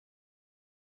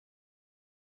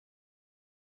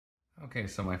Okay,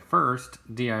 so my first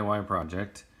DIY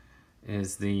project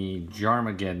is the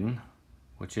Jarmaggeddon,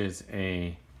 which is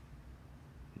a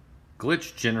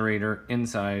glitch generator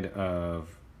inside of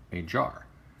a jar.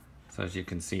 So as you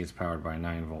can see, it's powered by a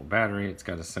 9-volt battery. It's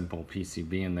got a simple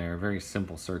PCB in there, very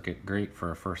simple circuit, great for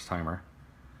a first timer.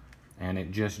 And it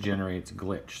just generates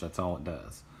glitch, that's all it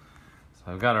does.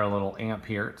 So I've got our little amp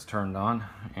here, it's turned on,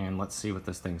 and let's see what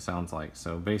this thing sounds like.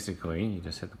 So basically, you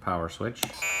just hit the power switch,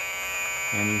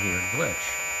 and you hear glitch.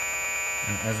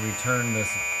 And as we turn this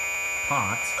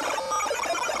pot,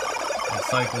 it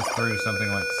cycles through something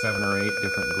like 7 or 8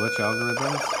 different glitch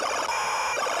algorithms.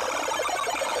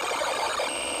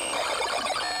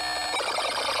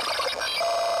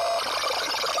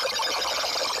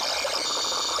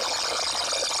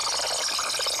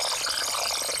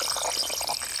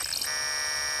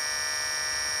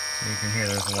 So you can hear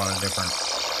there's a lot of different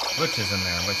glitches in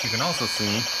there, but you can also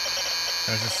see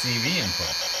there's a CV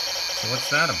input. So what's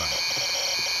that about?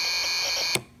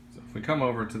 So if we come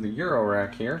over to the Euro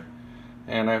rack here,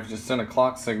 and I've just sent a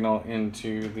clock signal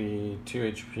into the 2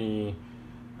 HP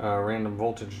random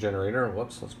voltage generator.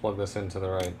 Whoops, let's plug this into the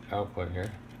right output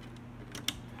here.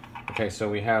 Okay, so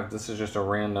we have, this is just a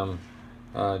random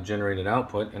generated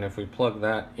output, and if we plug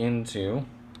that into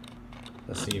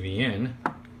the CV in,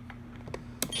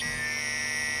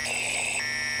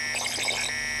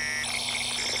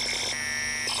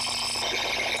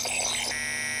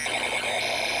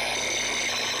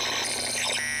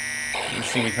 you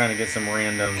see we kind of get some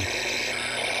random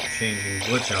changing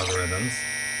glitch algorithms,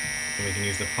 and we can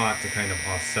use the pot to kind of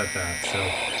offset that. So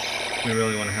we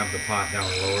really want to have the pot down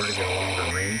lower to get a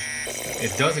longer range.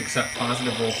 It does accept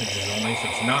positive voltages only, so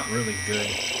it's not really good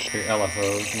for your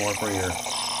LFOs, more for your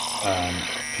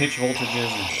pitch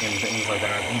voltages and things like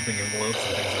that, looping envelopes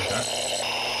and things like that.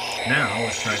 Now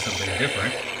let's try something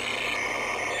different.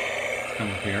 Let's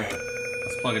come up here.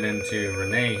 Let's plug it into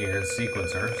Renee here,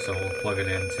 sequencer. So we'll plug it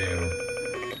into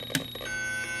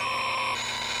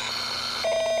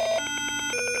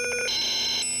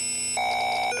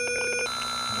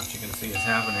what you can see is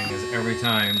happening is every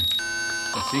time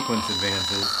the sequence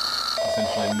advances,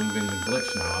 essentially moving the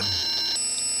glitch knob.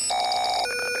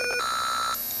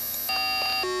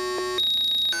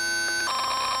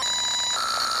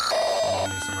 We'll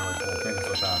do some really cool things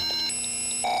with that.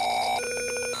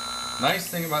 Nice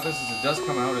thing about this is it does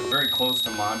come out at very close to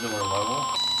modular level,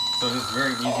 so it is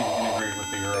very easy to integrate with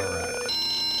the Euro rack.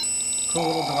 Cool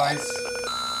little device,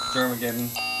 Jarmaggeddon,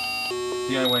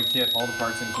 DIY kit, all the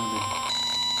parts included.